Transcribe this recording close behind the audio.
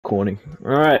recording.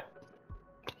 Alright.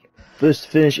 First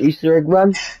finish Easter egg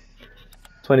run.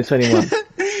 2021.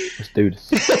 Let's do this.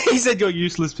 He said you're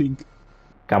useless, Pink.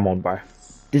 Come on, bro.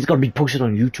 This is gonna be posted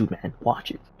on YouTube, man.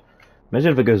 Watch it.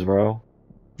 Imagine if it goes viral.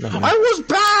 No, I was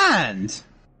banned!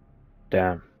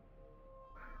 Damn.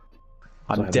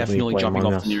 I'm definitely jumping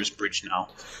off the nearest bridge now.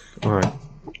 Alright.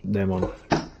 Them on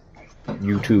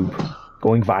YouTube.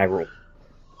 Going viral.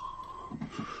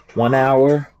 1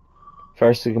 hour.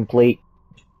 First to complete.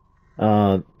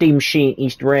 Team Machine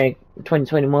Easter egg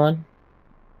 2021.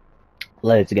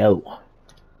 Let's go.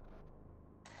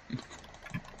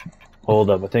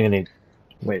 Hold up, I think I need.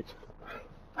 Wait.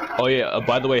 Oh yeah,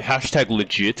 by the way, hashtag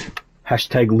legit.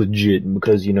 Hashtag legit,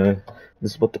 because you know,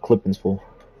 this is what the clipping's for.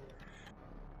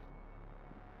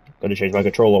 Gotta change my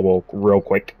controller real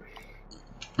quick.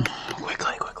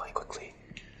 Quickly.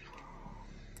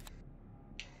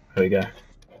 There we go.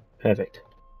 Perfect.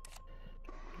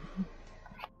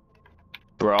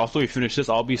 Bro, after we finish this,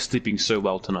 I'll be sleeping so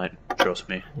well tonight. Trust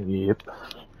me. Yep.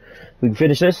 We can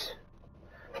finish this.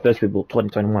 First people,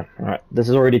 2021. Alright, this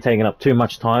is already taking up too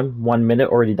much time. 1 minute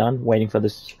already done, waiting for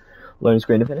this loading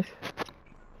screen to finish.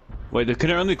 Wait, they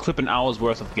can only clip an hour's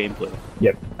worth of gameplay.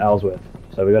 Yep, hour's worth.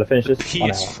 So we gotta finish this.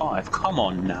 PS5, come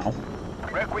on now.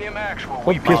 Requiem actual.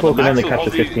 Well, PS4 can only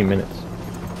capture 15 minutes.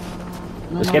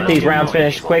 Let's get these rounds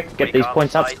finished quick, get these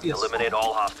points up. Eliminate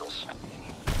all hostiles.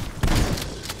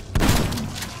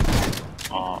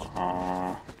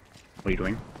 What are you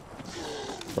doing?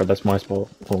 Right, that's my spot,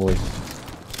 always.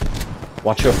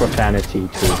 Watch your profanity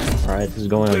too. Alright, this is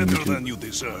going on YouTube. You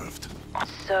deserved.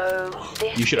 So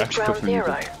this You should is actually ground put me in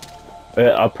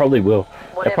zero. I probably will.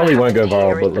 It probably won't go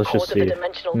viral, but let's just see.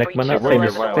 Nick Manette,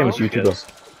 famous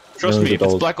YouTuber. Trust me, if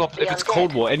it's $1,000,000. Black Ops, if it's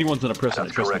Cold War, anyone's gonna press on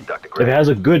it. Trust me. If it has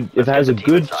a good,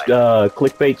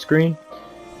 clickbait screen,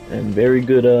 and very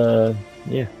good,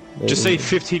 yeah. Just say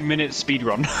 15-minute speed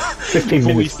run. 15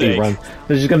 minutes speed run.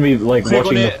 This is gonna be like Click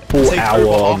watching on the it, full takes hour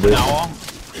over of half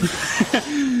this. an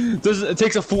hour. It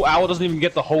takes a full hour, doesn't even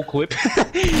get the whole clip.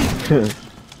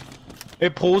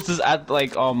 It pauses at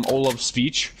like all of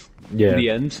speech. Yeah. At the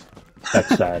end.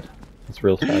 That's sad. That's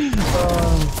real sad.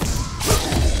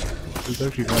 It's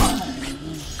actually funny.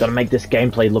 Gotta make this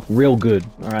gameplay look real good.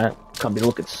 All right. Can't be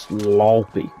looking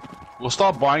sloppy. We'll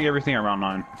start buying everything around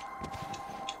 9.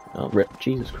 Oh, rip.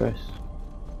 Jesus Christ.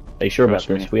 Are you sure Trust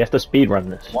about me. this? We have to speedrun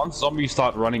this. Once zombies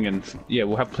start running, and yeah,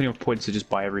 we'll have plenty of points to just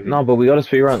buy everything. No, but we gotta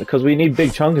speedrun because we need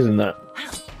big chunks in that.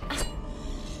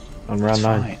 On round It's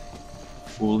 9. fine.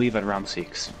 We'll leave at round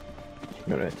 6.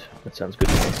 Alright, that sounds good.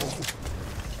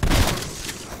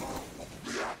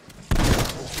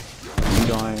 You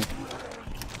die.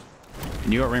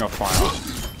 And you got Ring of Fire.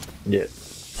 Yeah.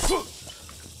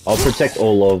 I'll protect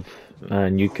all of,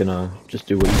 and you can just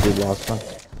do what you did last time.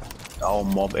 I'll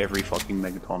mob every fucking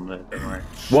Megaton there, don't worry.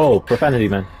 Whoa, profanity,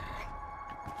 man.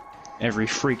 Every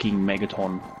freaking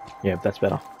Megaton. Yeah, that's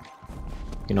better.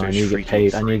 You know, I Those need to get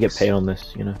paid. freaking I need to get freaks. paid on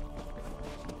this. You know,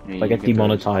 Yeah, if I you get those.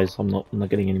 demonetized, I'm not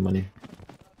getting any money.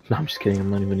 No, I'm just kidding. I'm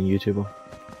not even a YouTuber.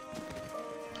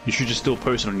 You should just still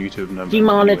post it on YouTube. No,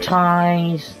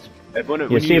 Demonetized. Anyway.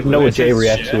 Yeah, see if Noah J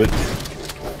reacts to it.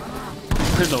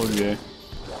 Noah J.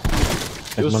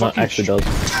 If was Noah fucking actually does.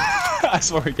 I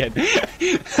swear again.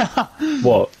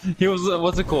 What? He was,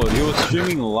 what's it called? He was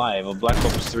streaming live on Black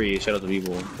Ops 3 Shadow of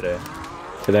Evil today.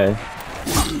 Today?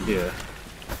 Yeah.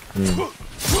 Hmm.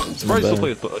 Probably still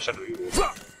plays Shadow of Evil.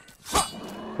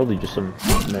 Probably just some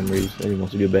memories that he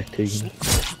wants to go back to. You know?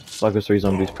 Black Ops 3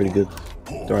 Zombies pretty good.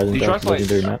 The Rising He tries Dark to like,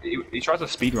 legendary map. he tries to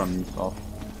speedrun and stuff.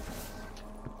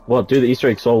 Well, do the Easter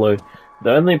egg solo.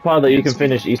 The only part that you can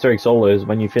finish Easter egg solo is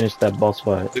when you finish that boss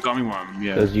fight. The gummy worm,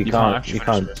 yeah. Because you can't. actually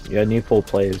finish it. You need 4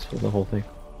 players for the whole thing.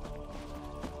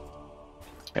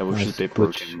 Yeah, which is a Nice bit glitch,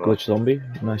 broken, but... glitch zombie.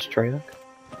 Nice trailer.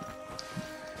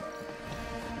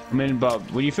 I mean, but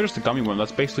when you finish the gummy worm,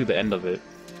 that's basically the end of it.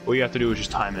 All you have to do is just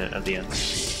time it at the end.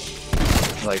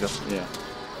 Like, that's, yeah.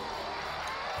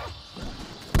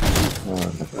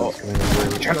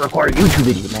 I'm trying to record a YouTube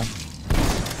video, man.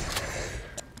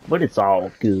 But it's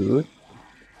all good.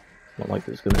 Not like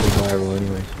it's gonna be viral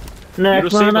anyways. You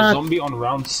Next save a one, zombie on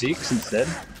round 6 instead?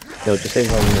 no, just save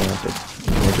one more.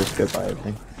 We'll just go buy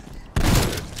everything.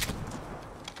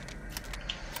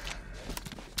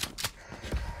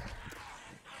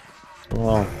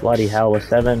 Oh, bloody hell, we're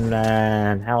 7,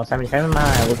 man. How 77,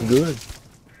 man? Looks good.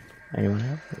 Anyone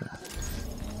else?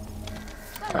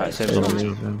 Alright, save Save zombies.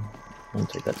 these, man. I'll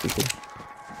take that CP.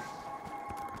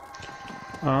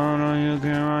 Oh no, you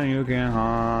can run, you can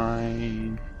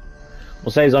hide.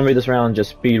 We'll save zombie this round,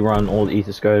 just speed run all the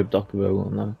Ether Scope, Dr. Bogle,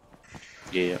 and that.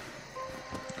 Yeah.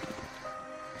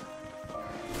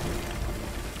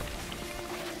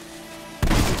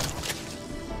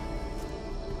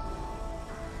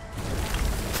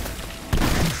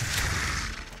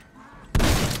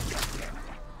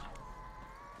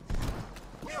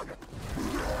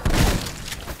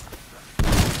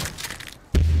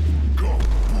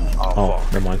 Oh,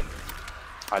 fuck. never mind.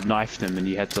 I knifed him and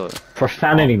he had to...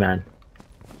 Profanity, man.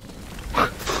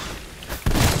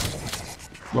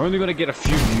 We're only gonna get a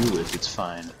few viewers, it's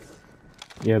fine.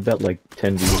 Yeah, about like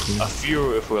 10 views. A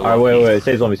few if we're Alright, lucky. wait,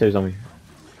 save zombie, save zombie.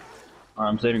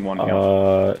 I'm saving one here.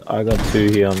 I got 2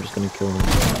 here, I'm just gonna kill them.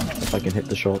 If I can hit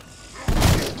the shot.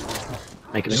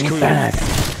 Make it kill bad.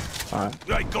 Alright.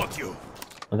 I got you.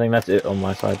 I think that's it on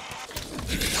my side.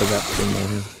 So that's in there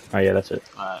here. Oh yeah, that's it.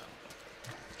 Alright.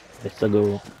 It's a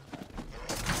go.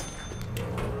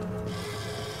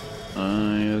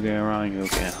 You can run, you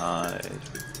can hide.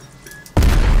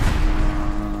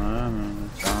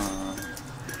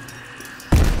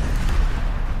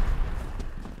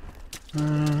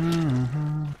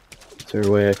 Is there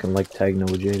a way I can like tag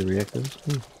Noah J to reactors?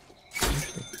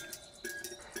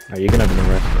 Alright, you can open the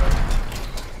rest.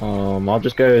 I'll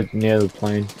just go near the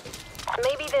plane.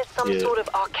 Maybe there's some Yeah. sort of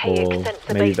archaic Or maybe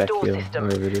sensor-based back door here, system.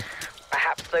 wherever it is.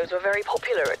 Perhaps those were very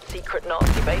popular at secret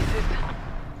Nazi bases.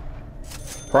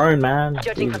 Prone, man.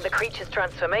 Judging Jeez. from the creature's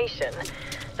transformation,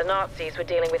 the Nazis were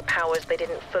dealing with powers they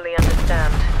didn't fully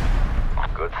understand.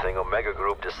 Good thing Omega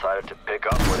Group decided to pick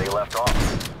up where they left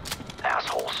off.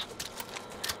 Assholes.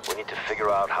 We need to figure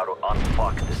out how to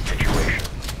unfuck this situation.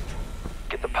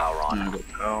 Get the power on.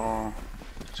 Power.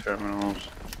 Terminals.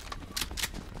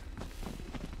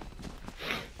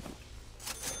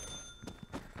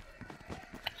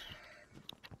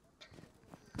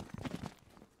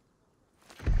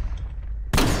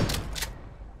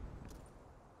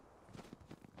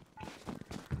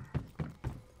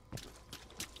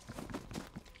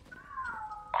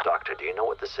 Doctor, do you know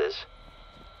what this is?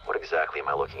 What exactly am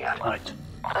I looking at? Right.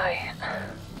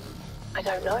 I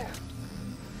don't know.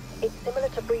 It's similar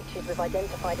to breaches we've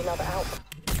identified in other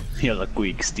outbreaks. Yeah, the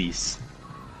quick these.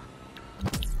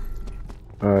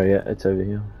 Alright, yeah, it's over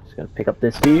here. Just gotta pick up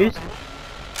this fuse.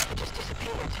 It just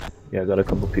disappeared. Yeah, I got a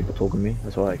couple of people talking to me.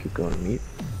 That's why I keep going to mute.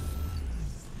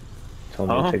 Tell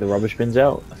me to take the rubbish bins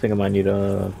out. I think I might need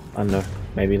a... I don't know.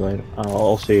 Maybe later.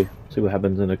 I'll see. See what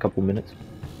happens in a couple minutes.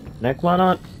 Next, why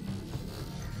not?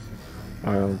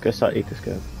 Alright, guess I'll eat this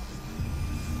guy.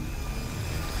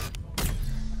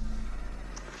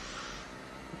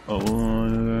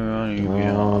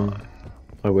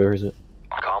 Oh, where is it?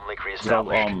 Calmly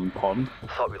re-established. Pond.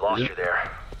 Thought we lost you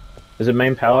there. Is it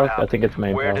main power? I think it's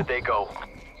main Where power. did they go?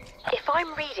 If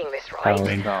I'm reading this right, Power.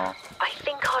 Main power. I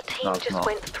think our team No, it's just not.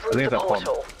 went I through think the it's that pond.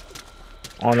 portal.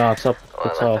 Oh no, it's up.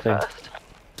 It's Well, our thing. that's a first.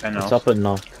 And It's up at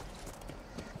north.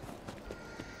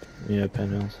 Yeah,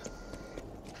 penthouse.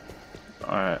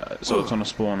 Alright, so it's gonna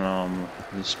spawn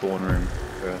the spawn room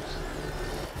first.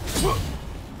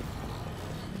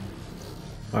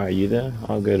 Alright, you there?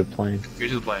 I'll go to plane. Go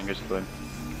to the plane, go to the plane.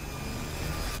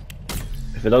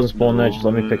 If it doesn't spawn there, just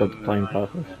let me pick up the plane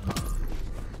pathway.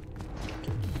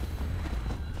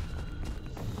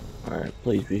 Alright,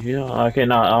 please be here. Okay,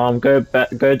 now go back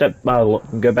down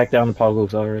the particle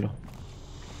accelerator.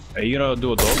 Are you gonna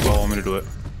do a dog or want me to do it?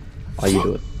 Oh, you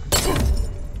do it.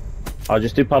 I'll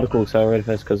just do particle accelerator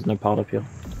first because there's no part up here.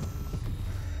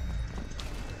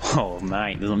 Oh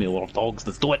mate, there's gonna be a lot of dogs,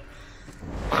 let's do it!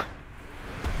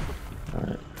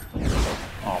 Alright.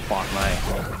 Oh fuck mate.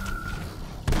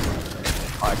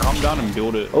 Alright, calm down and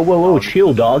build it. Oh, whoa,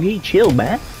 chill, doggy. Chill,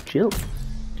 man. Chill.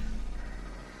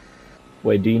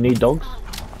 Wait, do you need dogs?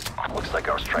 Looks like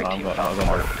our strike No, team I've found got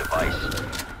part of the device.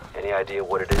 Any idea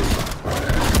what it is?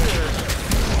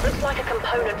 Looks like a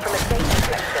component from a data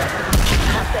collector.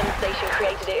 Perhaps End Station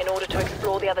created it in order to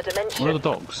explore the other dimension. Where are the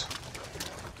dogs?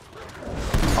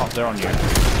 Oh, they're on you.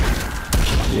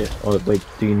 Yeah. Oh, wait,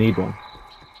 do you need one?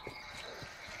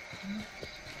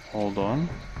 Hold on.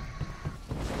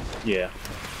 Yeah.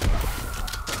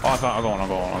 Oh, I'll go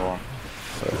on.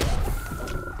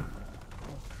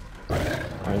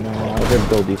 I know, I'll go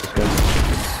build these guys.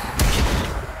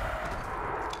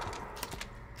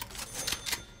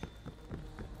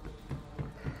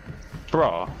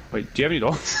 Bruh, wait, do you have any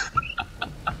dogs?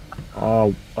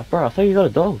 Oh, bro, I thought you got a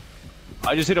dog.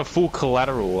 I just hit a full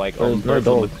collateral, like, There's on no both of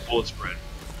dogs. the bullet spread.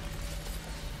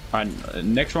 Alright,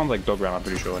 next round's like dog round, I'm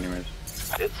pretty sure, anyways.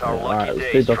 It's our Alright, lucky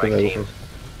let's day, do Dr. strike Vega team. first.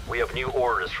 We have new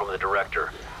orders from the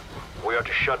director. We are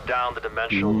to shut down the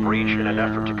dimensional breach in an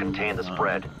effort to contain the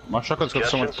spread. My shotgun's got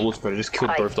so much bullet spread, it just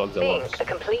killed both dogs at once. I think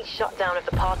a complete shutdown of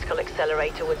the particle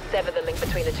accelerator would sever the link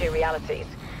between the two realities.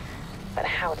 But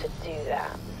how to do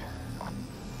that?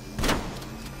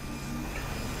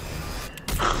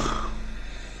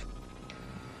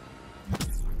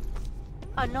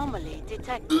 Anomaly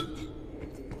detected.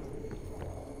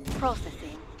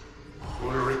 Processing.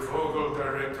 Ulrich Vogel,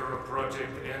 Director of Project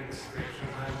N, Station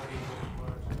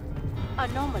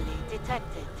 19. Anomaly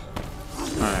detected.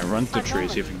 Alright, run to the tree,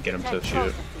 see if we can get him to shoot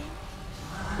it.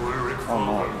 Will Oh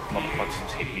no, recorder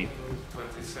motherfuckers hit me.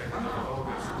 22nd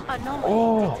of August.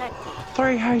 Oh,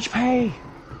 3 HP!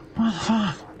 What the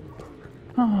fuck?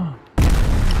 Oh,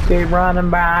 Keep running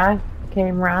by.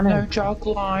 Keep running. no joke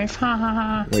life, ha ha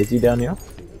ha. Wait, is he down here?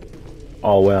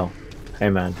 Oh well. Hey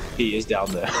man. He is down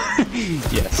there.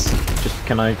 Yes. Just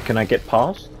can I get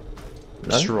past? No?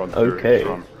 Just run. Okay. Just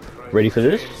run. Ready for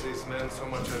this? These men so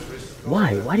much at risk.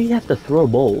 Why? Why do you have to throw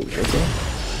balls? Okay.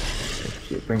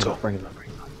 Shit, bring him up, bring him up, bring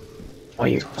him up. Why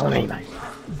you? Oh me, mate.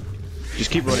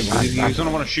 Just keep running. He's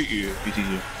gonna want to shoot you if he sees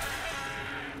you.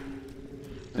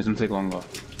 It's gonna take longer.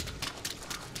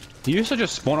 You used to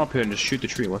just spawn up here and just shoot the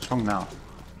tree. What's wrong now?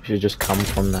 You should just come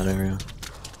from that area.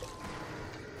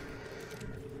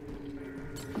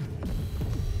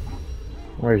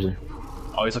 Where is he?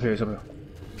 Oh, he's up here. He's up here.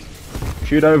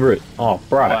 Shoot over it. Oh,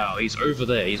 right. Wow, he's over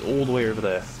there. He's all the way over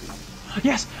there.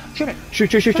 Yes, shoot it.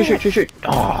 Shoot, shoot, shoot, shoot, shoot, shoot, shoot.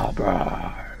 Oh,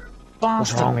 bro.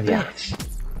 What's wrong with you?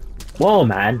 Whoa,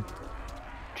 man.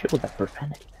 Chill with that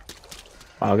profanity.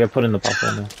 I'll get put in the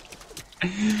buffer now.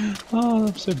 Oh,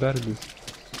 I'm so bad at this.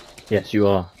 Yes, you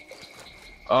are.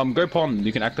 Go pond.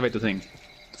 You can activate the thing.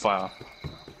 The fire.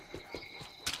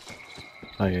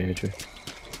 Oh, yeah, yeah, true.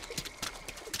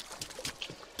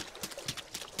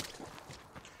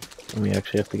 And we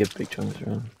actually have to get big chunks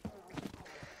around.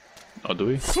 Oh, do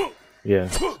we? Yeah,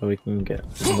 so we can get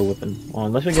another weapon. Oh,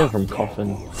 unless we get it from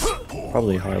Coffin.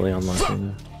 Probably highly unlikely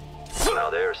though. Now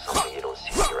there's something you don't see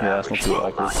in your Yeah, that's not average too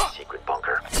likely. Almighty secret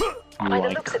bunker. By the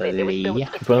looks of it, it was built You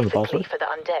put on the specifically password? for the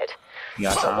undead.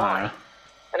 Yes, But why?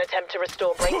 An attempt to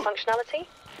restore brain functionality?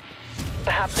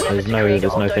 Perhaps an effort to no- create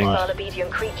there's a no thing. docile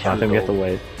obedient creature? I think we have to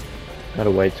wait.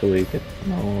 Gotta wait till we get. I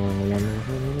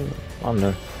don't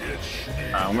know.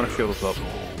 I'm gonna fill this up.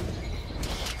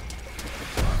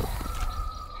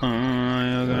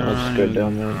 I'll just go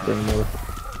down there and bring more.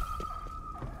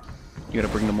 You gotta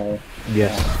bring them all.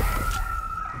 Yes.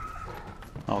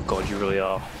 Oh god, you really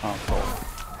are. Oh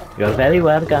god. You're very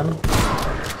welcome.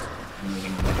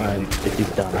 Alright, it is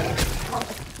done.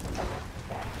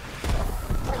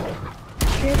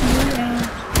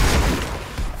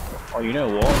 Oh, you know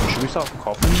what? Should we start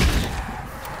coughing?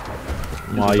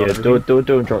 Oh yeah, do it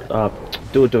during drug. I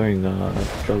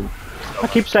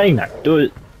keep saying that. Do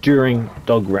it during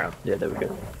dog round. Yeah, there we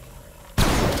go.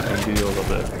 And do yours up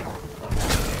there.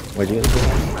 Where'd you get it?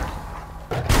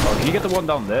 Oh, can you get the one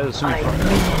down there? There's so many fucking-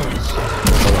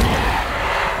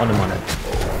 On the money.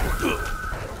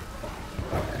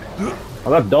 I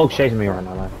got dogs chasing me right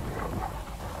now, man.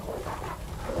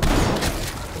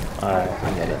 Alright,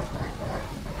 I get it.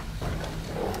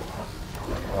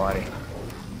 Alrighty.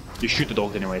 You shoot the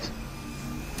dogs anyways.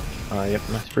 Yep,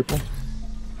 nice purple.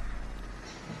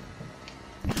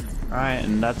 Alright,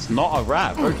 and that's not a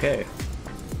wrap. Okay.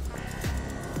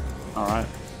 Alright.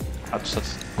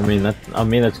 That's I mean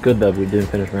that's good that we didn't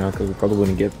finish round because we probably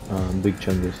wouldn't get big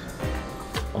chungus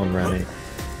on round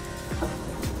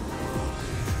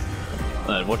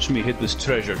 8. watch me hit this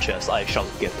treasure chest. I shall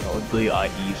get the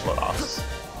IE for us.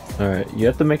 Alright, you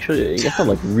have to make sure you have to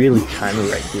like really time it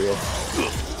right here.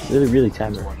 Really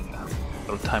time it.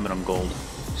 I'll time it on gold.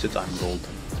 Since I'm gold.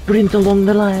 Sprint along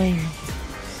the line.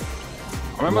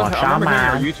 I remember hearing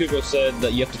a YouTuber said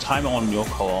that you have to time it on your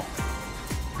color.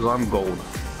 Because I'm gold.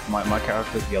 My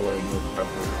character's yellow and you're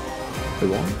purple. The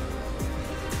one?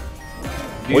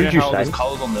 Do What you did know you how say? there's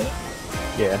colors on there?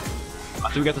 Yeah. I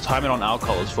think we get to time it on our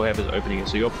colors for whoever's opening it.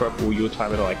 So you're purple, you'll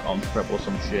time it like on purple or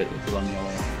some shit because I'm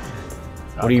yellow.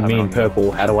 What do you mean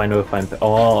purple? How do I know if I'm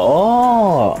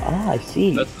oh, I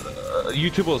see. That's,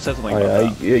 YouTuber said something Oh,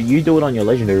 like that. you do it on your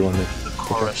legendary one then. The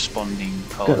corresponding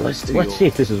colors. Good, let's see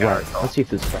if this is right. character. Let's see if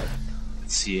this is right.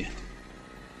 Let's see.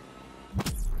 I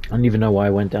don't even know why I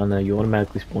went down there. You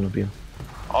automatically spawn up here.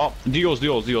 Oh, do yours.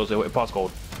 Pass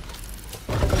gold.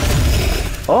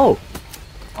 Oh!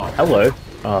 Oh. Hello.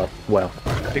 Well.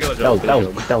 Pick up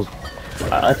That was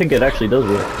I think it actually does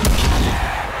work.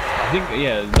 I think,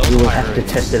 yeah, that We was will a high have to rarity.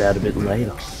 test it out a bit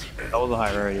later. That was a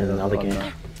high rarity. In that's another what I game.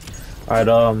 know.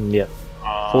 Alright, yeah.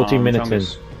 14 minutes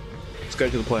Chungus. in. Let's go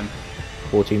to the plane.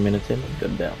 14 minutes in. Got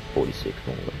about 46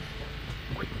 more left.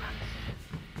 Quick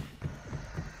maths.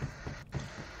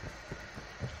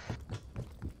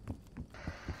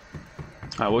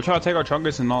 Alright, we'll try to take our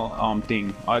chungus and not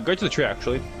thing. Go to the tree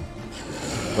actually.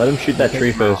 Let him shoot that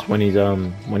tree first when he's We'll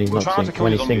not try not to kill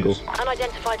when the he's single. zombies.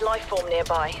 Unidentified life form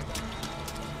nearby.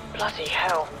 Bloody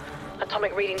hell.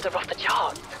 Atomic readings are off the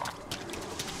charts.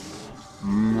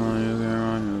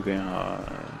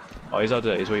 Oh, he's out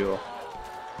there. He's where you are.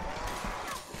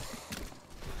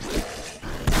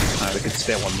 Alright, we can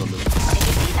spare one of them. Did you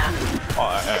see that?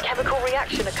 Oh, The chemical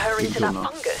reaction occurring to that now.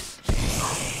 fungus.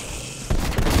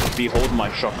 Behold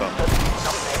my shotgun.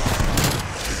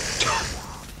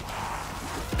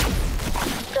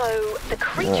 So, the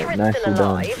creature is nicely still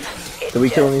done. alive. It's Did we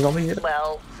kill just- any zombies yet?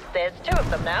 Well, there's 2 of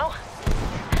them now.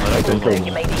 I don't kill know.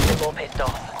 You may be even more pissed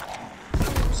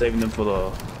off. Saving them for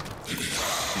the.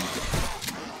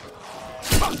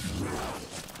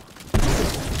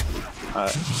 I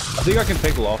think I can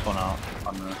take the last one out.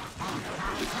 I don't know.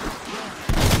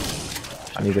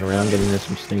 Sneaking around, getting into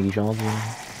some sneaky shots.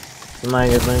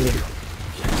 Alright,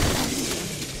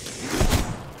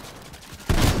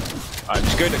 Alright,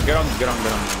 just get on.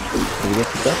 Did you get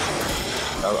the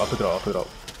stuff? I'll pick it up,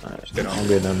 Alright, Just get on. I'm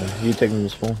good down there. You take them to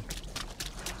spawn.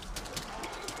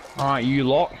 Alright, you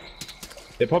lot.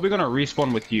 They're probably gonna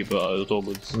respawn with you, but it's all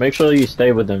good. Make sure you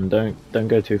stay with them. Don't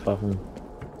go too far from them.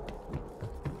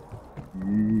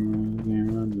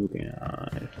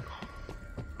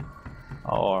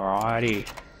 Alrighty.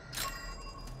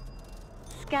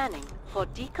 Scanning for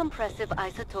decompressive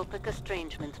isotopic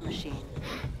estrangement machine.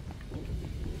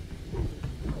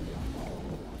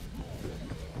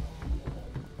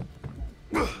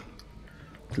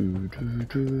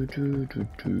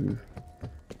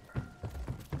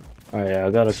 Oh yeah, I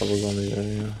got a couple zombies there,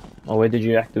 yeah. Oh wait, did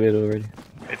you activate it already?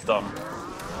 It's done.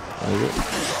 Oh, is it?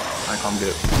 I can't get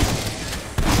it.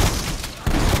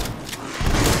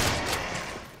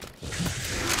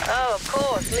 Oh, of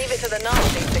course. Leave it to the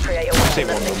Nazis to create a Save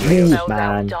weapon one that of makes them. cells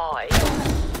Man. die. Do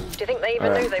you think they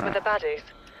even knew they were the baddies?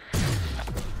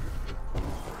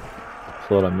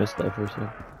 Thought I missed that for a second.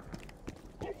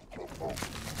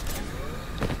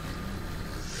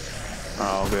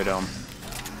 I'll go down.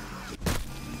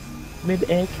 Maybe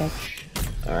air catch.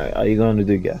 Alright, are you going to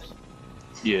do gas?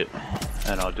 Yeah.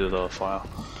 And I'll do the fire.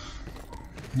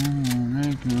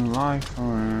 Making life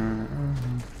for.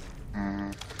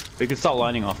 We can start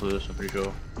lining off of this, I'm pretty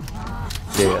sure.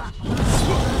 Yeah.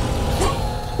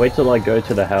 Wait till I go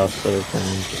to the house so we can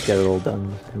just get it all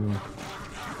done.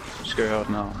 Just go out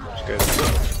now. Just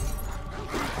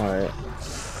go. Alright.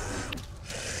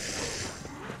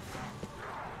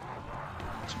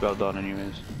 It's about done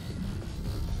anyways.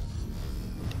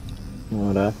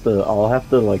 Alright, I'll have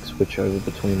to like switch over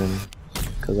between them.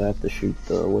 Cause I have to shoot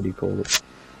the, what do you call it?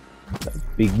 That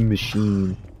big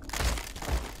machine.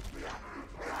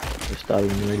 We're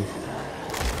starting already.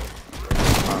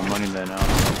 I'm running there now.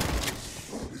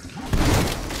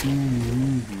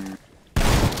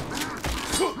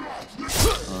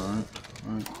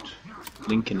 Alright.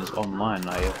 Lincoln is online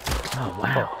now. Oh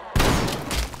wow.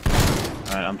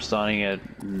 Alright, I'm starting it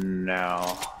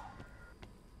now.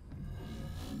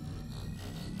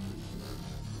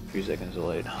 3 seconds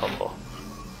delayed. Oh.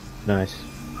 Nice.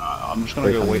 I'm just gonna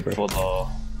Very go funny, wait bro. for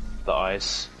the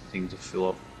ice thing to fill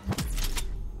up.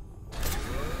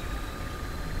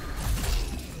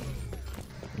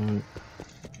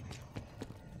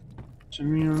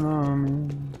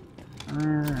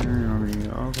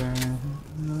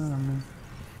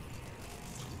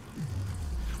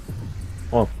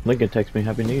 Oh, Lincoln texted me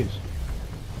Happy New Year's.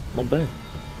 Not bad.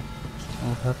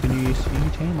 Oh, happy New Year to you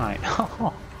too, mate.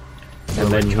 And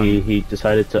then he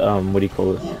decided to what do you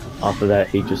call it? After that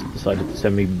he just decided to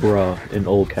send me bruh in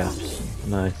all caps.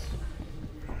 Nice.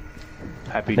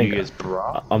 Happy think New Year's,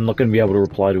 brah. I'm not gonna be able to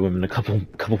reply to him in a couple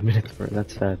minutes, bro.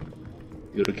 That's sad.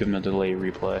 You gotta give him a delay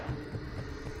replay.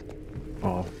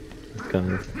 Oh, it's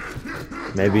gonna.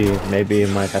 Maybe I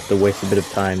might have to waste a bit of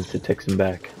time to text him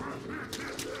back.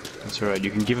 That's right,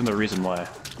 you can give him the reason why.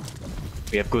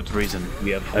 We have good reason.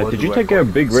 We have. Did you take care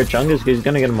of Big Rich Ungus? Because he's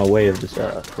gonna get in my way of this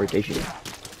rotation.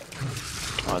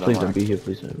 Oh, Please don't be here,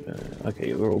 please don't.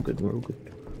 Okay, we're all good. We're all good.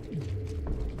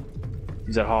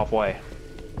 He's at halfway.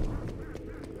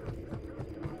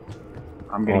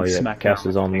 I'm getting Oh yeah, smacked. Cass now.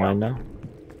 is online now.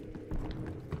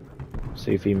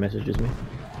 See if he messages me.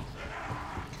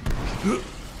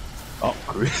 Oh,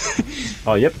 good.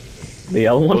 Oh yep, the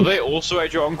other one. Were they also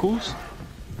at your uncle's?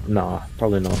 Nah,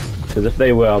 probably not. Because if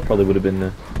they were, I probably would have been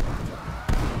there.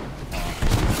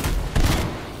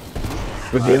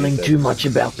 Revealing too much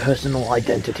about personal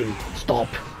identity. Stop.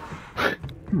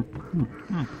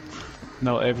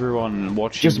 No, everyone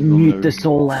watching. Just will mute know. this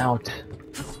all out.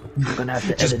 I'm gonna have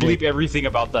to Just edit bleep it. everything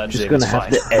about that. Just Zim, gonna it's have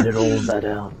fine. to edit all of that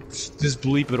out. Just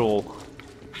bleep it all.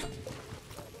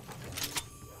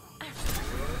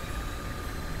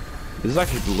 This is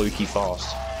actually low-key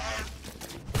fast.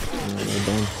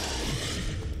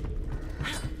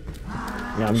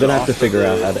 Yeah, I'm gonna have to figure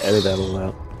out how to edit that all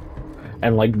out.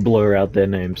 And like blur out their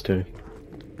names too.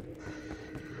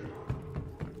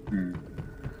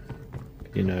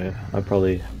 You know, I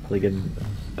probably get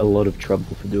a lot of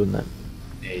trouble for doing that.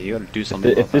 Yeah, you gotta do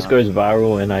something. If this goes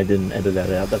viral and I didn't edit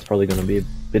that out, that's probably gonna be a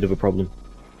bit of a problem.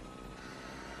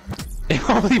 It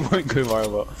probably won't go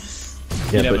viral.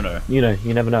 Yeah, you never know.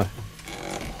 You never know.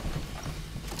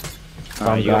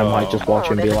 Some guy might just watch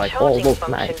and be like, "Oh, look,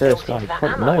 mate, this guy."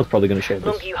 No one's probably gonna share The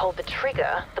this. longer you hold the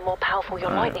trigger, the more powerful your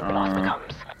lightning blast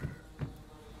becomes.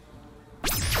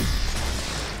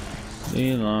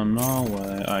 Elon, no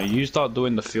way. You start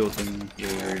doing the field thing. Yeah,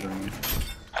 you're doing it.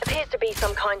 Appears to be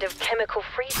some kind of chemical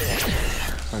freezing agent.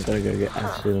 I gotta go get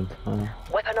acid and fire.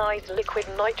 Weaponized liquid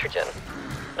nitrogen.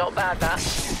 Not bad, that.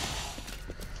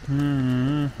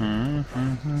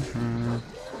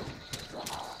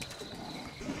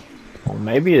 Or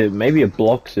maybe it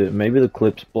blocks it. Maybe the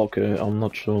clips block it. I'm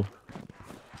not sure.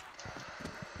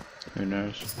 Who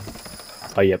knows?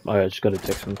 Oh yep, I just got a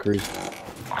text from Cruz.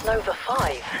 Nova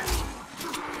 5.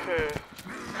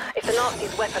 If the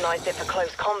Nazis weaponized it for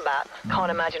close combat, can't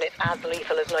imagine it's as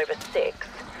lethal as Nova 6.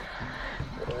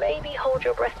 Maybe hold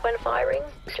your breath when firing,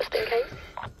 just in case.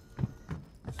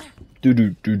 Do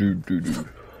do do do do do.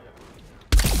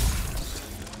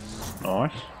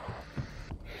 Nice.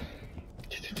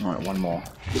 Alright, one more.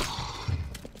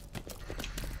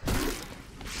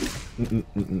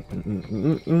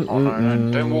 Oh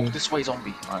no, don't walk this way,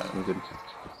 zombie. Alright, we're good.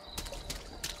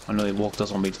 I know they walked us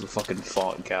zombie to the fucking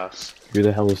fart gas. Who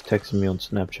the hell is texting me on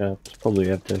Snapchat? It's probably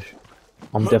Avdesh.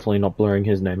 I'm definitely not blurring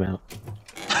his name out.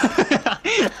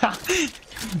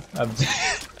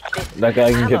 That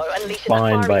guy can get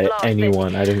fined by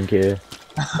anyone, I don't care.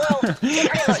 Well, he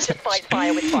pretty much just fights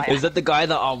fire with fire. Is that the guy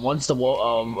that wants to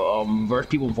verse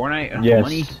people in Fortnite? Yes.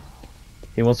 Money?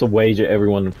 He wants to wager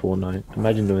everyone in Fortnite.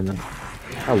 Imagine doing that.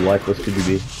 How lifeless could you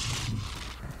be?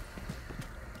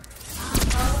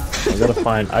 I gotta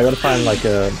find like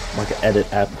a edit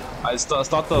app. I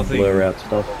start the thing. Blur out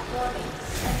stuff.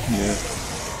 Yeah.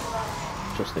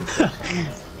 Just in case.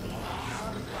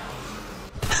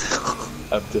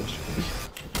 Avdesh.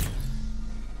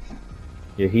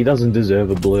 Yeah, he doesn't deserve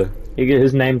a blur.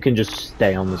 His name can just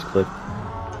stay on this clip.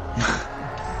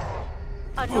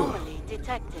 Anomaly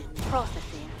detected.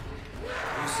 Processing.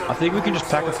 I think we can just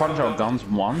pack a punch our guns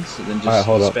once and then just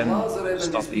spend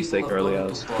stuff these take early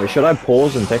hours. Wait, should I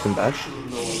pause and take him back?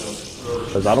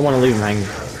 Because I don't want to leave him hanging.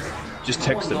 Just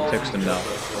text him now.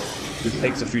 It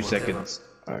takes a few seconds.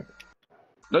 Alright.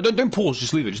 No, don't pause,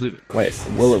 just leave it, Wait,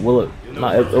 will it?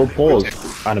 No, it'll pause.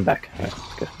 Right, I'm back. Alright,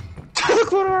 let's go.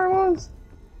 Look what I was!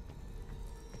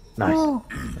 Nice.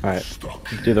 Alright,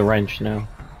 do the wrench now.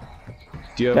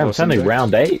 Do you have Damn, it's only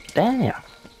round 8. Damn.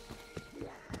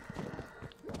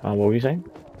 What were you saying?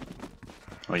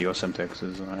 Oh, you got some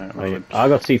Texas. I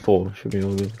got C4. Should be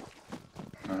all good.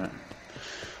 Alright.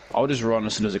 I'll just run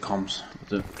as soon as it comes.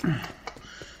 Oh,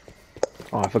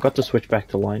 I forgot to switch back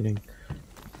to lightning.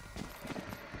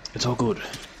 It's all good.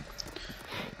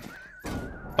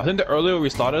 I think the earlier we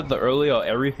started, the earlier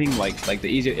everything, like the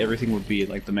easier everything would be,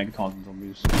 like the megatons and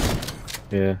zombies.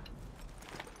 Yeah.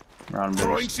 Round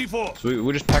burst. So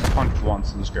we just pack a punch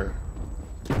once and just go.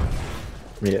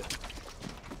 Yeah.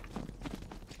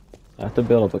 I have to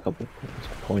build up a couple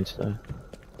points though.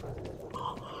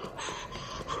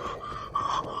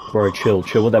 Bro, chill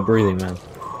with that breathing, man.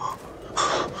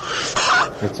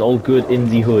 It's all good in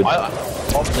the hood.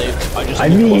 I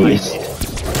missed!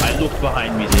 I looked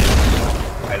behind me, dude.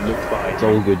 I looked behind It's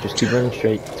all good, just keep running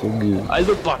straight, it's all good. I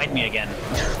looked behind me again.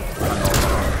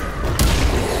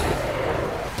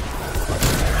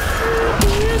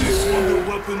 This wonder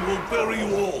weapon will bury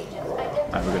you all.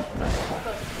 Alright, we're good.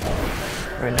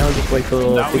 Alright, now we just wait for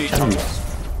big challenges.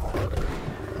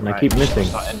 And I keep missing.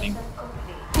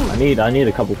 I need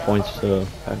a couple points to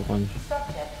pack a punch. Do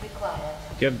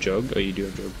you have jug? Oh, you do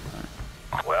have jug.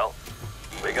 Right. Well,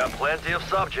 we got plenty of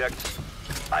subjects.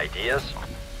 Ideas?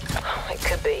 It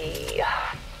could be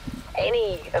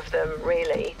any of them,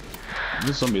 really.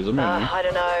 This zombie, man. I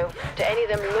don't know. Do any of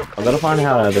them look? I gotta find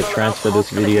how to transfer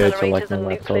this video to like my accelerators and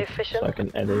laptop nuclear fission? so I can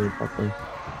edit it properly.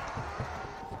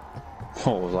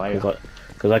 What was I?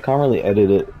 Because I can't really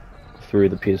edit it through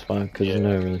the PS5 because there's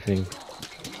no really thing.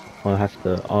 I'll have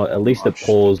to. At least it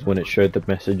paused when it showed the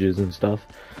messages and stuff,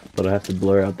 but I have to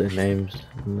blur out their names.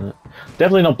 And that.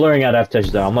 Definitely not blurring out Avdesh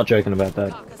though. I'm not joking about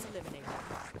that.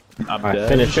 Alright,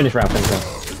 finish round.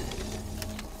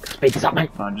 Speak something.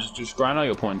 Just grind out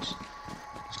your points.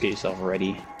 Just get yourself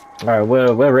ready. Alright,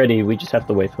 we're ready. We just have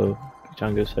to wait for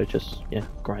Django. So just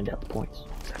grind out the points.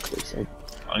 Exactly what he said.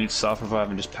 I need self-revive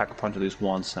and just pack a punch at least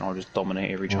once, and I'll just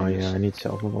dominate every chance. Oh yeah, I need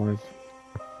self-revive.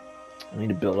 I need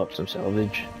to build up some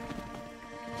salvage.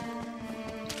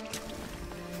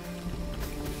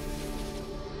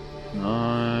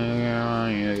 Oh,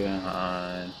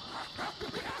 yeah.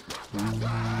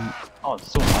 Oh, it's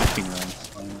still matching though.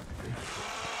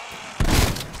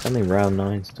 It's only round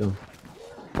 9 still.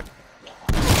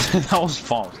 That was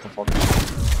fast. The fuck.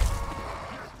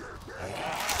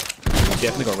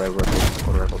 Definitely got world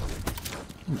record.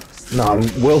 No,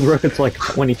 world record's like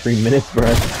 23 minutes,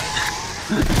 bro.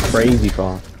 Crazy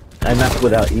fast. And that's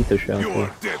without ether shell.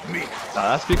 You're dead meat.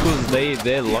 That's because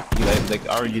they're lucky. Like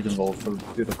RNG's involved for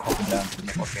the coffin dance and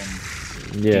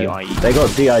fucking Yeah, DIE. they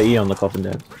got DIE on the coffin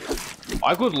dance.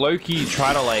 I could low-key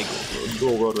try to like do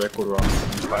a world record run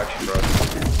in action, bro.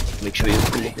 Make sure you're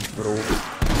looking for all.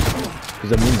 Because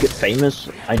then when you get famous,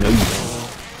 I know you will.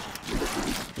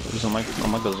 Because I'm like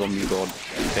the zombie god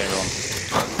there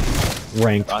on.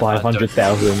 Ranked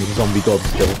 500,000 zombie god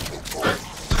still.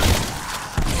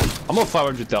 I'm not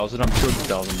 500,000, I'm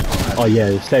 200,000 now. Oh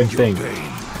yeah, same thing.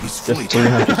 Just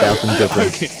 300,000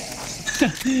 difference.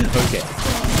 Okay.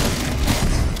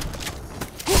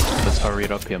 Let's hurry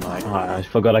it up here, mate. Oh, I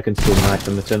forgot I can still knife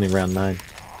them, it's only round 9.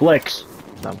 Flex!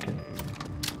 No, I'm kidding.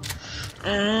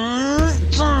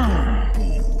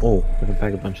 Oh, I can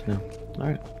pack a bunch now.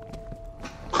 Alright.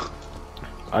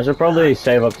 I should probably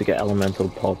save up to get elemental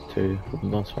pop too for the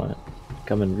boss fight.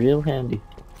 Coming real handy.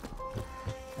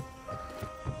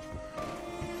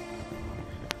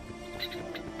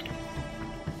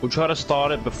 We'll try to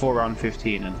start it before round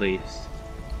 15 at least.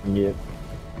 Yep.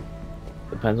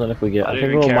 Depends on if we get. I think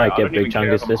even we care- might I get don't even big care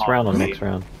chungus if I'm this round or halfway. next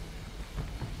round.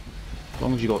 As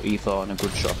long as you got ether and a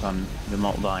good shotgun, you're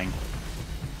not dying.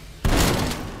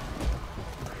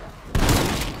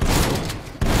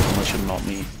 Unless you're not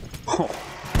me.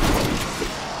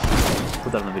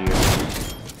 Put that in the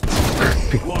video.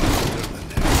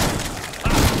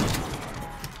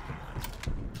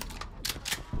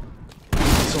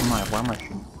 So why am I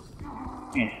shooting?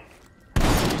 Yeah.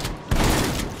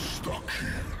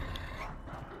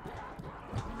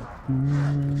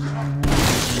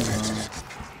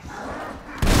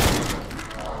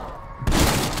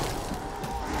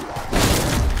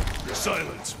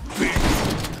 Silence. Big.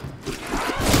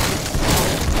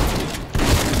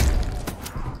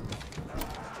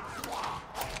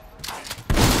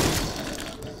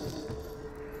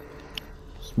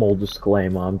 Small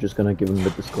disclaimer, I'm just gonna give him the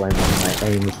disclaimer. My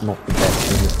aim is not the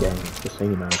best in this game, just so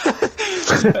you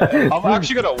know. I'm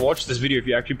actually gonna watch this video if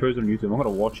you actually post it on YouTube. I'm gonna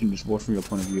watch and just watch from your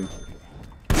point of view.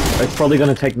 It's probably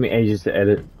gonna take me ages to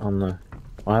edit on the.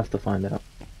 I'll have to find out.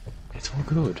 It's all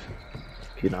good.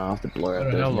 You know, I have to blur out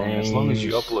I don't know those how long. names. As long as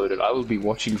you upload it, I will be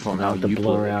watching from I how have to you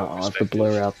blur upload out. it. I have to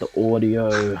blur out the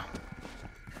audio.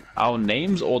 Our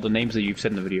names or the names that you've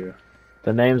said in the video?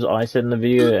 The names I said in the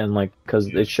video, and like, cause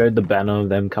it showed the banner of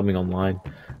them coming online,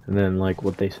 and then like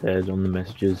what they said on the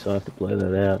messages, so I have to blur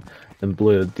that out. Then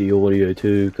blur the audio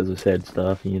too, cause I said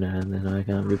stuff, you know, and then I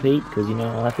can't repeat, cause you know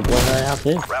I'll have to blur that out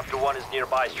too. Raptor 1 is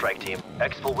nearby, strike team.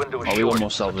 Exfil window is Oh, we want short, more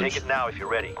so salvage. take it now if you're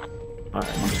ready.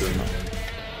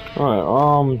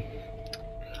 Alright,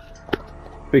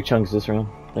 big chunks this round,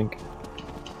 I think.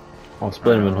 I'll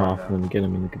split them in half and then get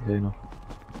them in the container.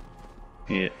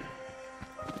 Yeah.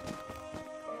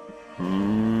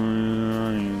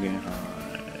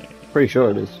 Pretty sure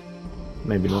it is.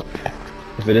 Maybe not.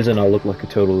 If it isn't, I'll look like a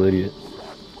total idiot.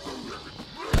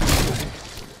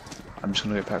 I'm just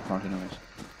gonna go pack front anyways.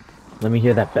 Let me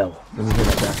hear that bell. Let me hear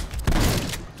that bell.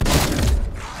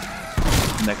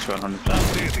 Next round,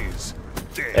 100%. It is.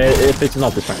 Dead. If it's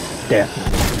not this round,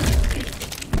 definitely.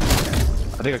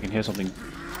 I think I can hear something.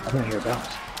 I don't hear bells.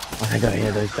 I gotta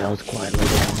hear those bells quietly.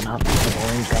 They're coming up. The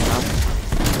volume's coming up.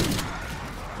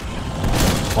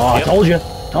 Oh, Yep. I told you!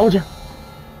 Told you!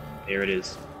 Here it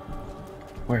is.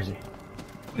 Where is he?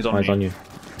 He's on Oh, me. he's on you.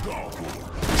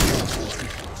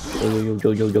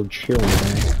 Yo, chill,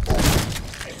 man.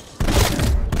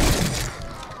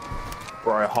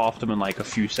 Bro, I halved him in like a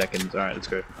few seconds. Alright, let's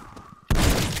go.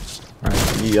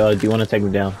 Alright, do you want to take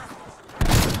me down?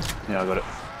 Yeah, I got it.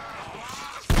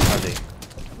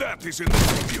 That is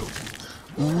enough of you.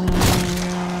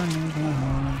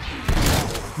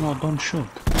 No, don't shoot.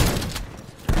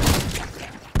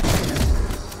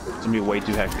 It's gonna be way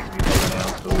too hectic to be taken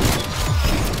out, so...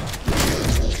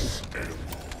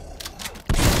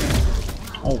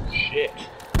 Oh shit.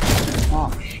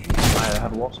 Oh shit. I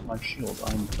had lost my shield.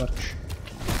 I'm touch.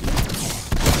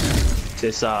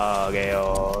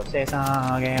 Sesageo.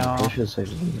 I should say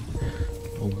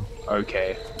something.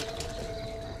 Okay.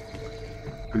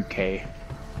 Okay.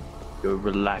 Go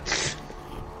relax.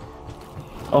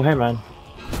 Oh, hey, man.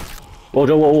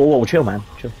 Whoa, chill, man.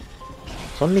 Chill.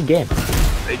 It's only a game.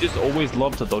 They just always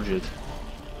love to dodge it.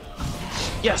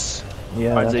 Yes! Yeah,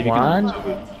 Alright, that's Xavier, you can-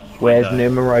 one. Where's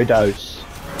numero dos?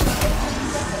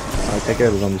 Alright, take care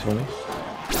of the zombies for me.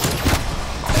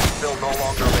 Exfil no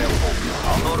longer available.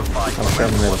 I'll notify you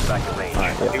when it's back to range.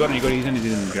 Alright, yeah. You got it, he's in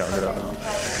get out.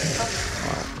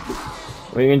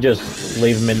 We can just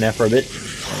leave him in there for a bit.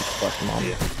 Flush him on.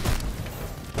 Yeah.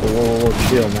 Whoa,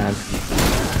 chill, man.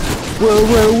 Whoa.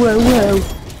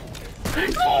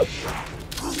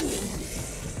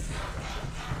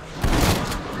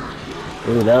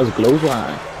 Ooh, that was a close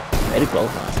line. Very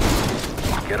close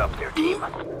line. Get up there, team.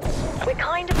 We're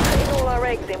kind of putting all our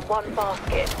eggs in one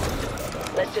basket.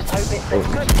 Let's just hope it's a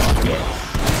good basket.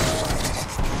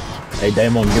 Hey,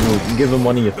 Damon, give him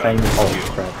one of your famous. Oh,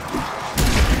 crap.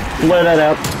 Blur that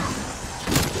out.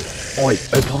 Oi,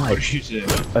 Opie.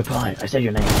 Opie, I said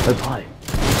your name. Opie.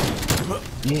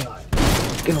 Yeah.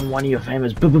 Give him one of your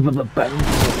famous bonus points.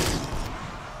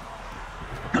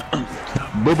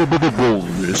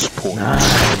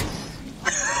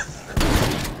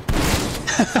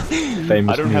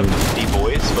 Famous I don't have the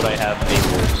voice, but I have a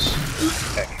voice.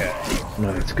 Okay. No,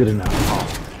 it's good enough.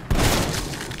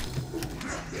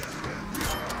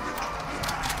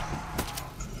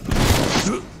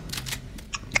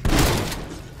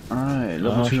 Alright,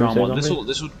 level 2 round 1. This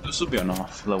will be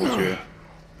enough. Level 2.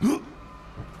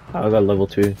 I got level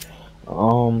 2.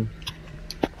 Alright.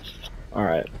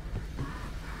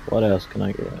 What else can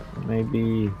I get?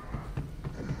 Maybe.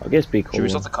 I guess be cool. Should we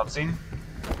start the cutscene?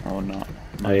 Or not?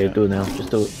 Oh yeah, do it now. Just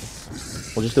do it.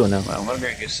 We'll just do it now. Well, I'm gonna go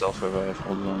get self revive.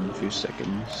 Hold on a few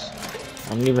seconds. I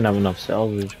don't even have enough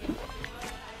salvage.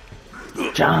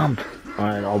 Jump!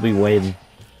 Alright, I'll be waiting.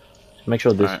 Just make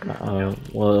sure this. Right.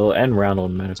 Well, it'll end round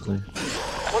automatically.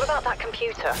 What about that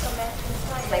computer?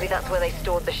 Maybe that's where they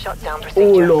stored the shutdown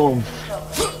procedure.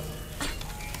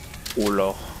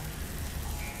 Hola.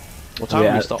 What time Yeah,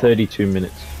 do we at start? 32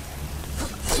 minutes.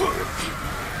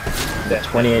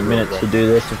 28 minutes to do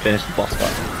this and finish the boss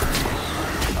fight.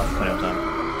 Plenty of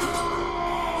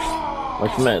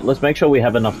time. Let's make sure we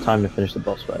have enough time to finish the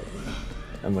boss fight.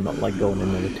 And we're not like going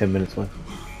in there with 10 minutes left.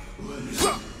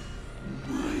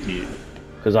 Yeah.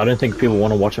 Because I don't think people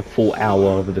want to watch a full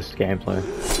hour of this gameplay.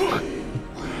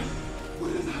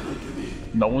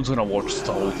 No one's gonna watch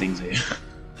the whole thing here.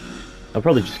 I'll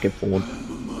probably just skip forward.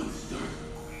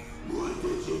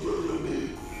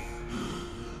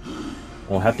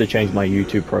 I'll have to change my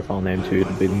YouTube profile name to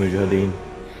the Big Mujahideen.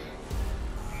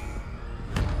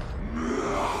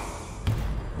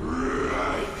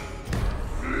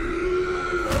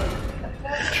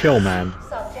 Chill, man.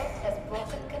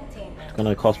 It's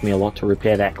gonna cost me a lot to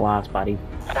repair that glass, buddy.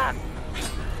 That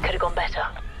could have gone better.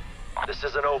 This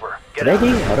isn't over. Get Ready?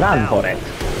 out. Run for it.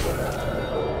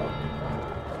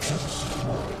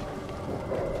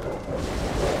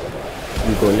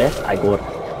 You go left, I go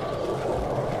right.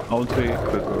 I'll take a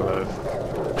quick revive.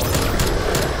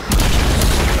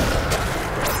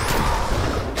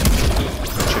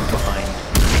 Check behind.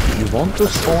 You want to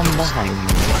spawn behind me.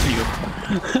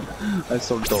 I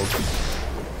saw dog.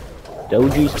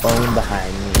 Doji spawn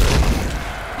behind me.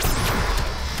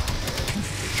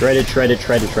 Shredded. Shredded.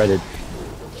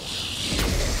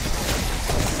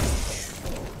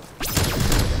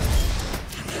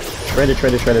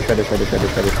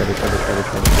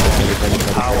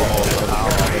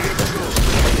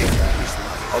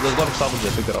 Oh, there's a lot of salvage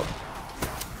there, pick it up.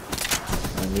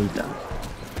 I need that.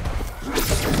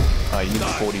 You need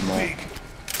 40 more.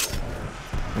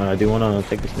 I do want to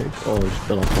take this nuke. Oh, it's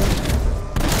still on fire.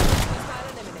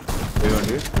 What do you want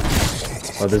to do?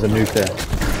 Oh, there's a nuke there.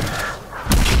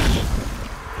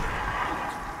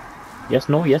 Yes,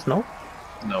 no, yes, no?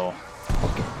 No.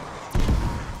 Okay.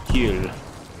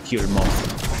 Kill more.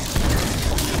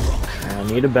 I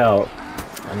need about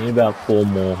 4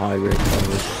 more high grade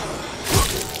salvage.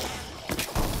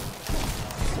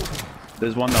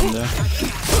 There's one down there.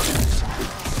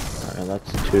 Alright,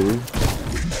 that's 2.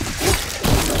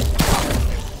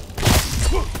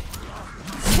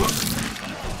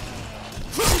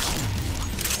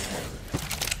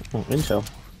 Oh, intel.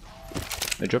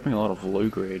 They're dropping a lot of low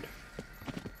grade.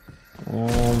 I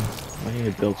need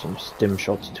to build some stim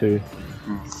shots too.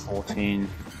 14.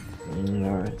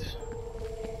 Alright.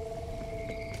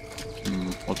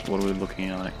 What are we looking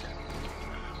at?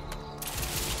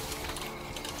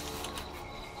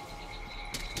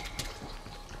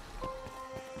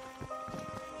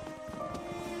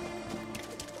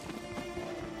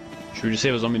 Should we just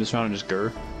save a zombie this round and just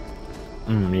go?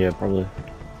 Yeah, probably.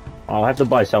 I'll have to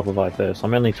buy self-revive first.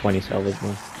 I'm only 20 salvage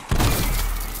now.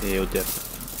 Yeah, you'll definitely.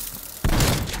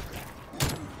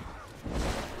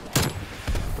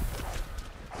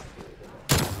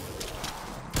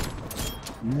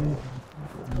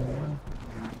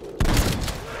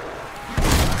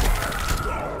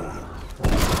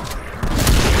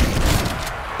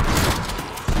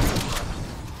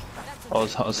 I'll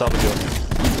salvage you.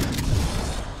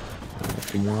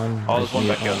 One. Oh, there's one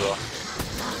back here as well.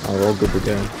 Oh, we're all good to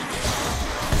go.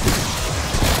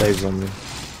 Saves on me.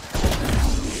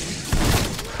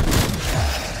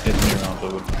 Hit me around,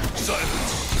 dude.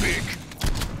 Silence, big.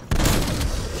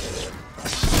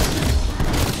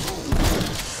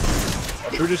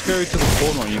 Should we just go to the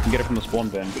spawn one? You can get it from the spawn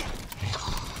bin. Oh,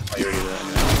 you already there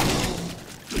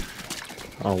anyway.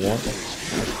 Oh, what?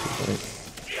 Shredded.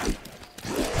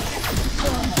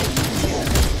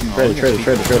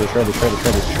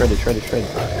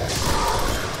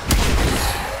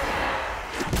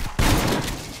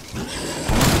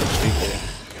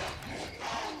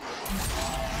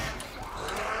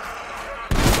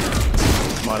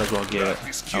 Might as well get it.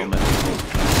 Element.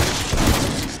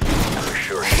 For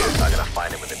sure shit's not gonna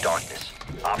find him in the darkness.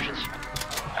 Options?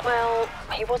 Well,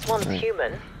 he was once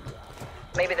human.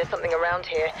 Maybe there's something around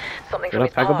here. Something Did from I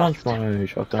his pack a bunch past. of my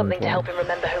shotgun? Something to help him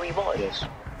remember who he was. Yes.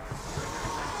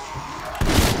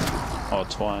 Oh,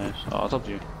 twice. Oh, it's up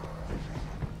to you.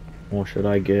 Or should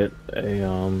I get a,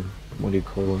 what do you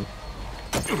call it?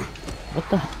 What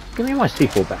the? Give me my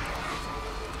C4 back.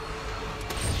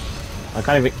 I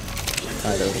can't even...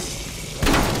 I don't.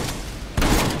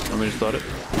 Want me to start it?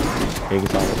 Here you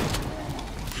go.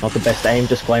 Not the best aim,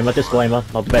 disclaimer,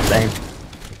 not the best aim.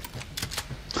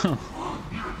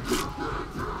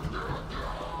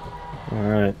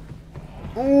 Alright.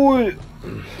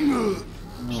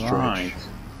 Right.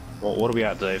 Well, what are we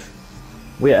at, Dave?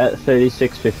 We're at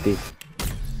 3650.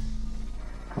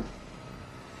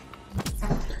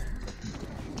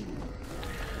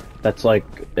 That's like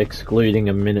excluding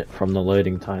a minute from the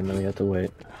loading time that we had to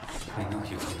wait. I know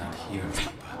you will not hear me,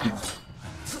 but I must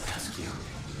ask you.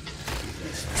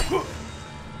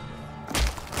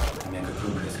 Mega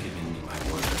Group has given me my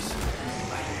orders.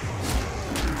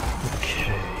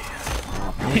 Okay.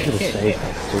 I should have saved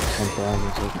that. Took some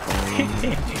problems.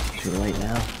 Too late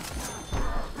now.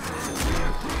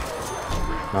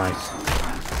 Nice.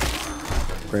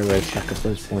 Great way to stack up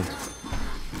those points.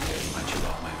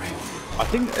 I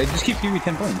think it just keeps giving me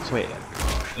 10 points. Wait,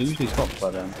 it usually stops by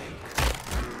then.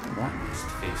 What?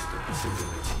 Face the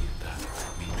possibility that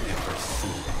we never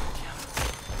see again.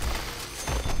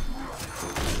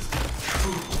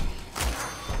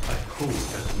 I hope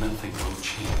that nothing will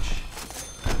change.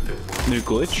 New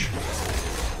glitch?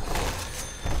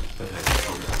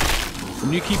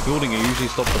 When you keep building, it usually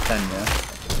stops at 10, yeah?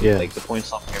 Yeah. Like the points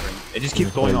stop giving. It just keeps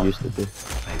That's what going I on. used to do.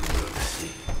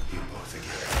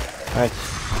 Alright,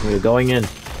 we're going in.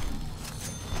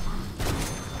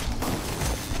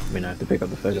 I mean, I have to pick up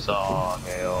the first.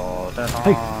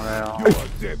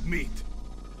 Dead meat.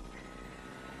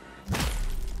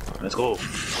 Let's go.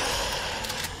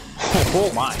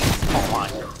 Oh my. Oh my.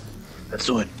 Let's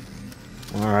do it.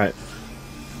 Alright.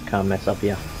 Can't mess up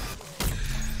here.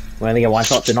 We only get one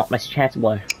shot to not mess chat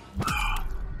blow.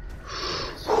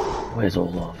 Where's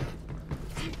Olaf?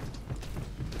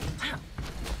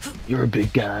 You're a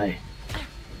big guy.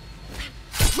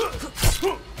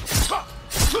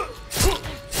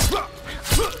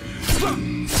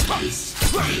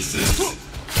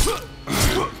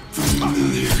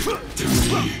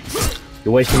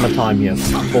 You're wasting my time here.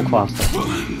 Walk faster.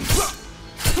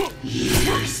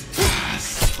 Years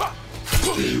passed.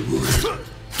 They were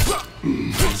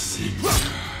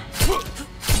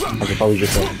I could probably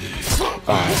just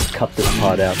cut this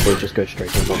part out so it just goes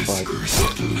straight to the fight.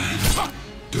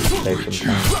 Save some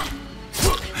time.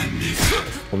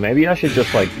 Well, maybe I should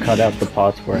just like cut out the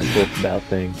parts where I talk about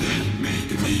things.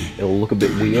 It'll look a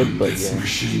bit weird, but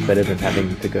yeah, better than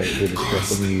having to go through the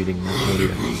stress of muting my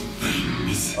audio.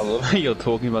 I love how you're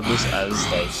talking about this as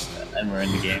like, and we're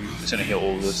in the game. Just gonna hear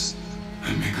all this.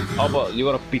 Oh, but you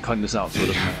gotta be cutting this out so it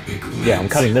doesn't matter. Yeah, I'm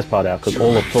cutting this part out because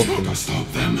all I've talked to me.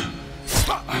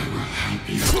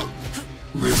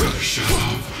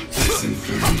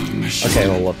 Okay,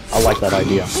 well, I like that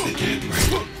idea.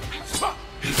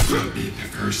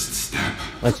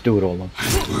 Let's do it, Olaf.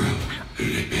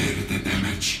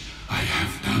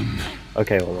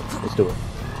 Okay, Olaf, let's do it.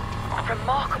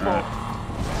 Remarkable.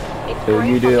 Its So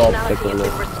brain you do, I'll pick functionality a has look.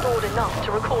 been restored enough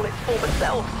to recall its former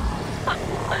self.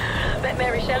 Bet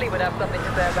Mary Shelley would have something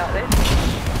to say about this.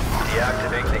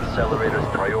 Deactivate the accelerator's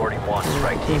priority 1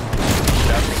 strike team.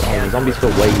 Oh, the zombies feel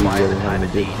way easier than having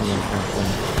to do.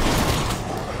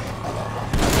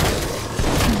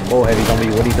 Oh, heavy zombie,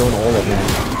 what are you doing all of man?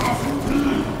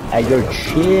 Hey, yo,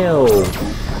 chill!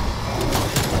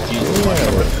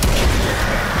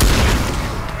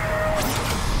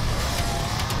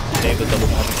 Dave, the double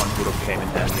punch one would have came in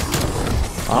handy.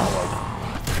 Ah.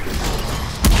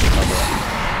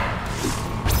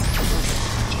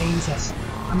 Jesus.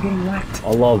 I'm getting whacked.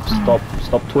 Olov,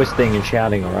 stop twisting and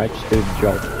shouting, alright? Just do the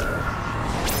job.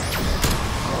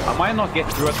 I might not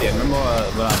get through at the end. Remember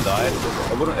when I died?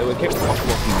 It kept blocking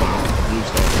the blue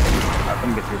stuff. I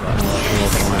couldn't get through that.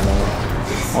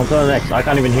 On to the next. I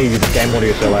can't even hear you. The game audio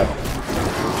is so loud.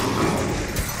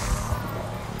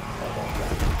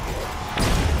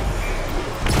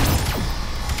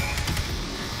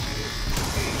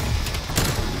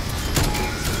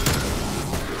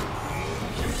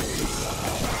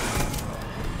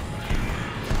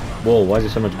 Whoa, why is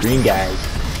there so much green guys?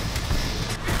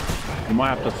 You might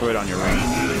have to throw it on your ring.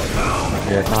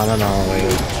 Yeah, no,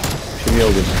 wait. Should be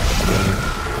all good.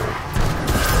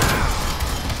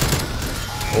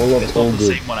 All of it's all not the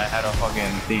good. same when I had a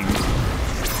fucking thing.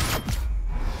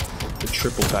 The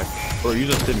triple pack. Bro, you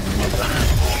just didn't remember that.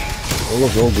 All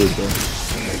of all good, bro.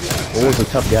 All was a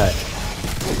tough guy.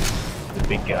 The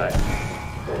big guy.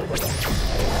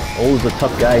 All was a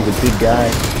tough guy, the big guy.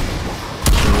 It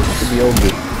should be all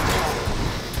good.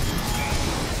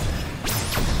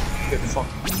 Get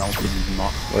fucking melted and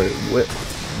not. Wait,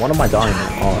 what am I dying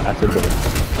at? Oh, acid bullet.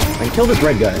 Man, kill this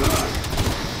red guy.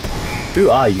 Who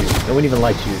are you? No one even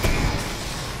likes you.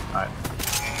 Alright.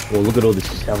 Well, look at all this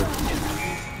stuff.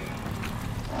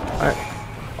 Alright.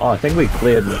 Oh, I think we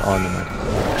cleared. Oh, no, man.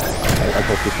 I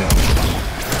thought this now.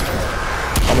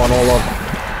 Come on, Olaf.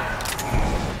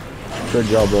 Good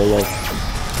job, Olaf.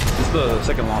 This is the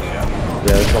second last, yeah?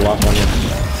 Yeah, that's the last one, yeah.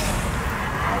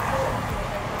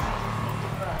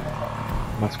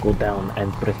 Must go down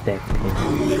and protect him.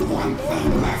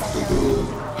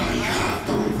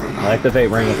 I activate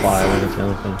Ring of Fire when it's the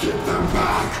only thing.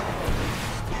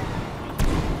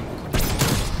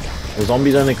 The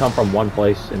zombies only come from one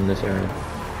place in this area,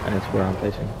 and it's where I'm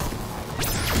facing.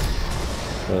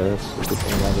 So that's a good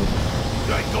thing about it.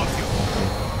 I got you.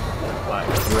 Like,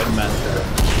 red man.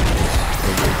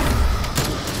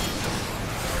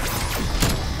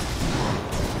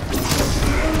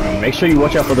 Make sure you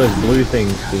watch out for those blue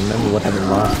things, because remember what happened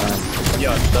last time.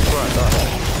 Yeah, that's where I thought.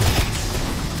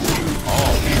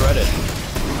 Oh, shredded.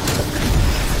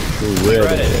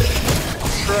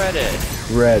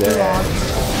 Shredded.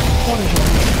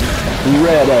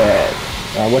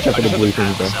 Watch out for the blue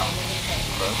things, though.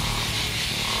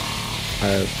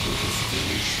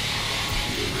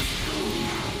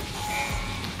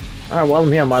 Alright, while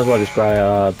I'm here, I might as well just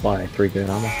buy 3 good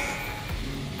armor.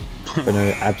 For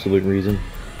no absolute reason.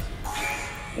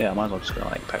 Yeah, I might as well just go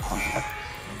like pack one.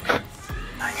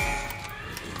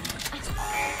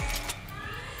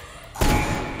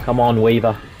 Come on,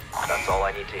 Weaver. That's all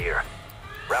I need to hear.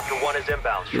 Raptor 1 is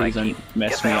inbound. Please don't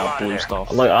mess me up, blue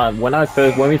stuff. Look,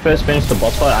 when we first finished the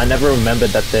boss fight, I never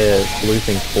remembered that the blue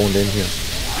thing spawned in here.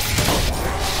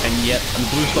 And yet, the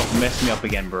blue stuff messed me up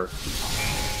again, bro.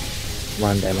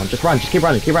 Run, Damon. Just run. Just keep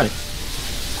running. Keep running.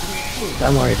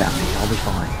 Don't worry about me. I'll be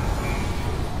fine.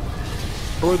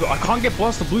 Bro, I can't get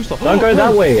past the blue stuff. Don't go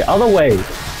that way. Other way.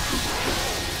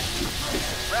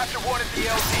 Raptor 1 is the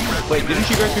LZ. Wait, didn't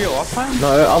you go through it last time? No,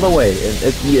 other way.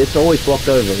 It's always blocked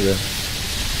over here.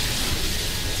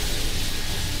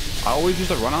 I always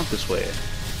used to run out this way.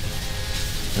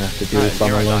 I have to do this by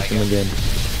my lonesome again.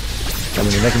 I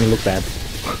mean, you're making me look bad.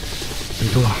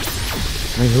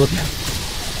 Making me look bad.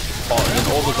 Oh, and then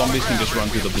all the zombies can just run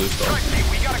through the blue stuff.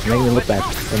 Making me look bad.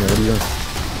 Anyway, what are you doing?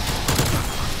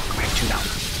 We have 2 down.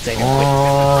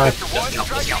 Oh,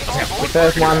 the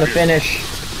first one to finish.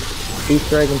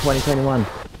 Easter egg in 2021.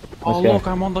 Oh, look,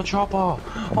 I'm on the chopper.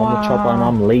 I'm on the chopper and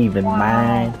I'm leaving,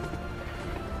 man.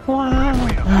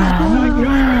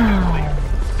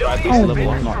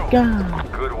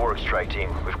 God. Good work, strike team.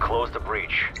 We've closed the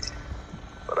breach.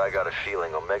 But I got a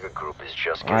feeling Omega Group is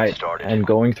just getting started. And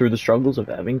going through the struggles of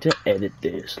having to edit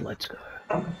this. Let's go.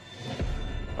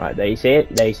 Alright, there you see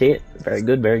it. There you see it. Very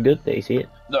good, very good. There you see it.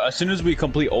 No, as soon as we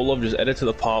complete all of, just edit to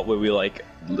the part where we like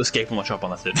escape from the chopper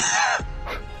and that's it.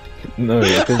 No,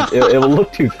 because it will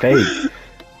look too fake.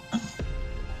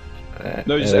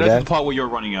 No, just edit to the part where you're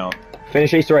running out.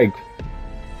 Finish Easter egg.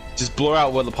 Just blur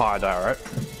out where the part I die, right?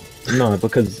 No,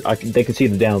 because they can see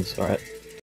the downs, alright?